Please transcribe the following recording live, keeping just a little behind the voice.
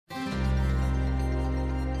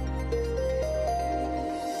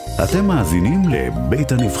אתם מאזינים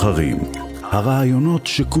לבית הנבחרים, הרעיונות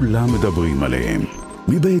שכולם מדברים עליהם,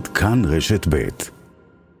 מבית כאן רשת בית.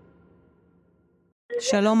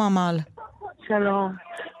 שלום אמל. שלום.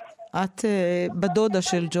 את בדודה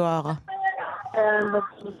של ג'והרה.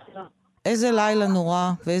 איזה לילה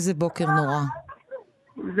נורא ואיזה בוקר נורא.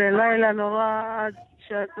 זה לילה נורא עד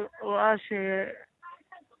שאת רואה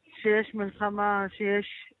שיש מלחמה, שיש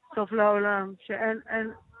סוף לעולם,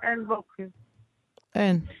 שאין בוקר.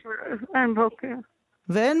 אין בוקר.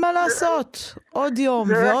 ואין מה לעשות. עוד יום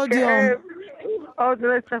ועוד יום. עוד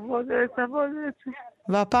רצף.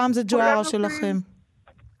 והפעם זה ג'והרה שלכם.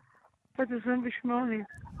 בת 28.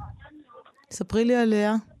 ספרי לי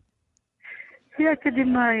עליה. היא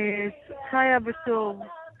אקדמאית, חיה בטוב,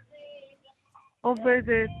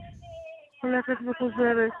 עובדת, הולכת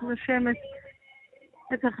וחוזרת, נושמת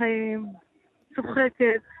את החיים,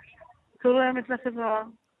 צוחקת, תורמת לחברה,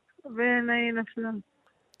 והנה היא נפלה.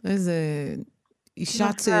 איזה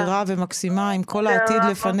אישה צעירה ומקסימה עם כל העתיד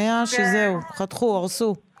לפניה, שזהו, חתכו,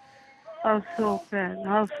 הרסו. כן.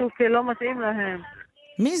 הרסו כי לא מתאים להם.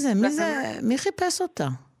 מי זה? מי חיפש אותה?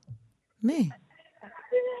 מי?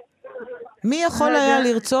 מי יכול היה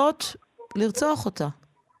לרצוח אותה?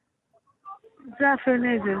 זה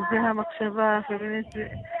הפמיניזם, זה המחשבה,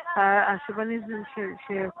 השוביניזם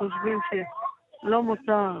שחושבים שלא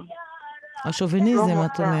מותר. השוביניזם,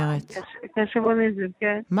 את אומרת. השוביניזם,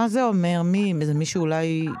 כן. מה זה אומר? מי? זה מישהו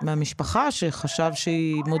אולי מהמשפחה שחשב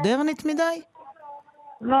שהיא מודרנית מדי?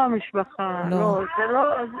 לא המשפחה, לא.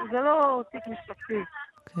 זה לא תיק משפחתי.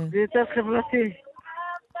 כן. זה יותר חברתי.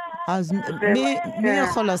 אז מי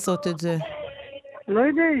יכול לעשות את זה? לא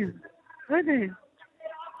יודעים.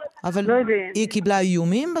 אבל היא קיבלה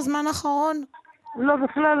איומים בזמן האחרון? לא,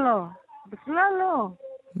 בכלל לא.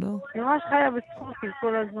 לא. היא ממש חיה בצחוקים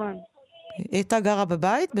כל הזמן. היא הייתה גרה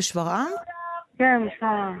בבית, בשפרעם? כן,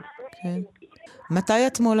 בשפרעם. כן. מתי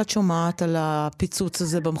אתמול את שומעת על הפיצוץ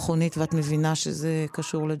הזה במכונית ואת מבינה שזה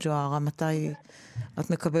קשור לג'והרה? מתי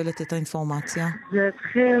את מקבלת את האינפורמציה? זה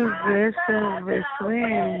התחיל ב-10:20,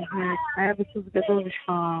 היה פיצוץ גדול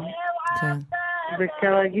בשפרעם. כן.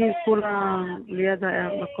 וכרגיל כולם ליד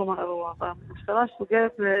המקום האירוע, והמשטרה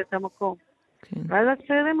סוגרת את המקום. כן. ואז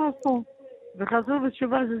הצעירים הלכו, וחזרו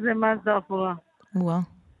בתשובה שזה מאזדה אפורה. וואה.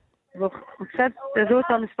 וקצת ידעו את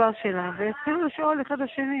המספר שלה, והתחילו לשאול אחד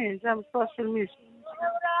השני, זה המספר של מישהו.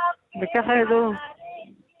 וככה ידעו.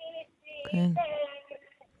 כן.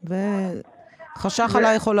 וחשך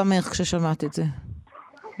עלייך עולמך כששמעת את זה.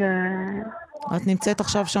 כן. את נמצאת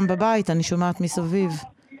עכשיו שם בבית, אני שומעת מסביב.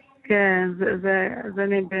 כן, זה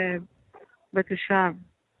אני בתושב.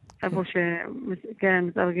 איפה כן,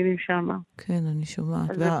 מתארגנים שם. כן, אני שומעת.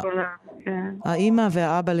 כן. האמא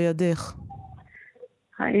והאבא לידך.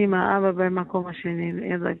 האמא, האבא במקום השני,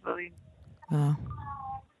 ליד הגברים.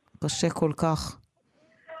 קשה כל כך.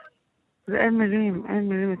 ואין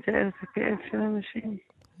מילים לתאר את הכאב של אנשים.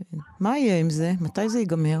 מה יהיה עם זה? מתי זה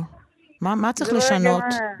ייגמר? מה צריך לשנות?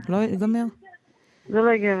 לא ייגמר? זה לא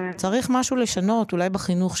ייגמר. צריך משהו לשנות, אולי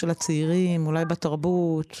בחינוך של הצעירים, אולי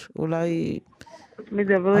בתרבות, אולי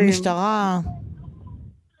המשטרה.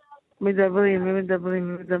 מדברים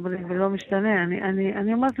ולא משתנה.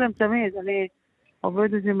 אני אומרת להם תמיד, אני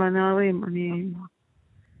עובדת עם הנערים, אני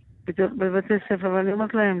בבתי ספר, ואני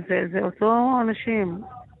אומרת להם, זה אותו אנשים,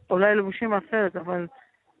 אולי לבושים אחרת, אבל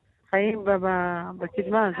חיים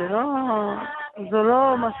בקדמה, זה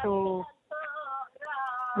לא משהו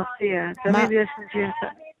מפתיע. תמיד יש ג'ינטה.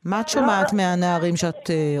 מה את שומעת מהנערים שאת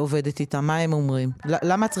עובדת איתם? מה הם אומרים?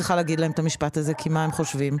 למה את צריכה להגיד להם את המשפט הזה? כי מה הם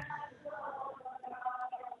חושבים?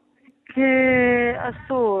 כי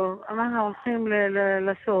אסור, אנחנו הולכים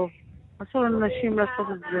לסוף. אסור לנשים לעשות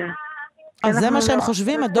את זה. אז זה מה שהם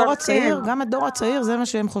חושבים? הדור הצעיר? גם הדור הצעיר זה מה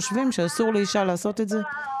שהם חושבים? שאסור לאישה לעשות את זה?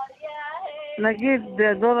 נגיד,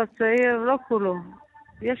 הדור הצעיר לא כולו.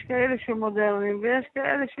 יש כאלה שמודרנים ויש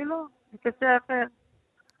כאלה שלא. בקצה אחר.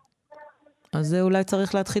 אז זה אולי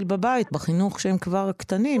צריך להתחיל בבית, בחינוך שהם כבר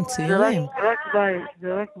קטנים, צעירים.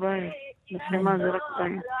 זה רק בית. נשמה, זה רק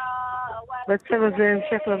בית. בצבע זה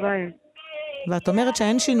המשך לבית. ואת אומרת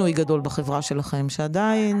שאין שינוי גדול בחברה שלכם,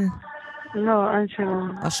 שעדיין... לא, אין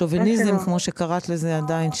שינוי. השוביניזם, כמו שקראת לזה,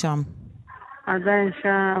 עדיין שם. עדיין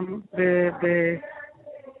שם,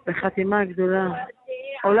 בחתימה גדולה.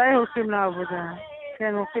 אולי הולכים לעבודה.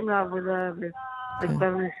 כן, הולכים לעבודה,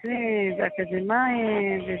 ובפרנסים,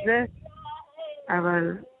 ואקדמאים, וזה.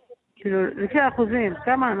 אבל, כאילו, לפי האחוזים,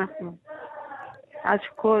 כמה אנחנו? עד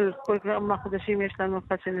שכל כמה חודשים יש לנו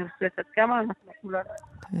אחת שנרצחת, כמה אנחנו כולנו?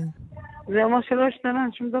 כן. זה אומר שלא השתנה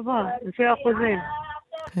שום דבר, לפי האחוזים.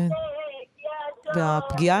 כן.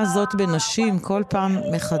 והפגיעה הזאת בנשים כל פעם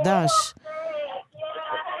מחדש,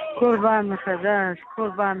 כל פעם מחדש, כל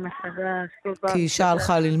פעם מחדש. כי אישה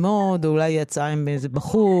הלכה ללמוד, או אולי יצאה עם איזה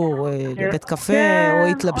בחור, לבית קפה, או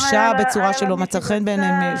התלבשה בצורה שלא מצא חן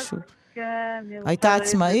בעיני מישהו. כן. הייתה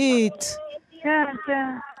עצמאית. כן.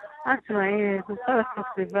 עצמאית, רוצה לעשות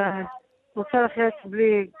לבד, רוצה לחיות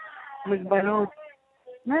בלי מגבלות.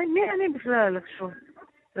 מי אני בכלל לחשוב?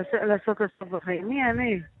 לעשות בחיים? מי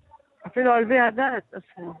אני? אפילו על פי הדת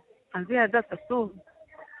אסור. על פי הדת אסור.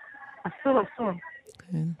 אסור.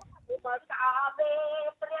 כן.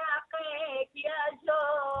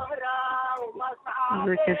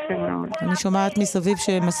 זה קשה מאוד. אני שומעת מסביב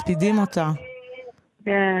שמספידים אותה.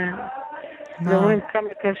 כן. אומרים כמה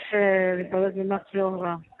קשה להיפרד ממך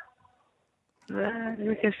ג'והרה.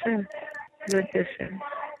 זה קשה.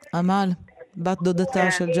 אמל, בת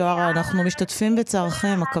דודתה של ג'והרה, אנחנו משתתפים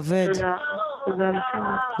בצערכם הכבד. תודה לכם.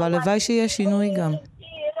 והלוואי שיהיה שינוי גם.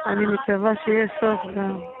 אני מקווה שיהיה סוף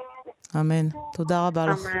גם. אמן. תודה רבה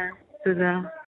לך. אמן. תודה.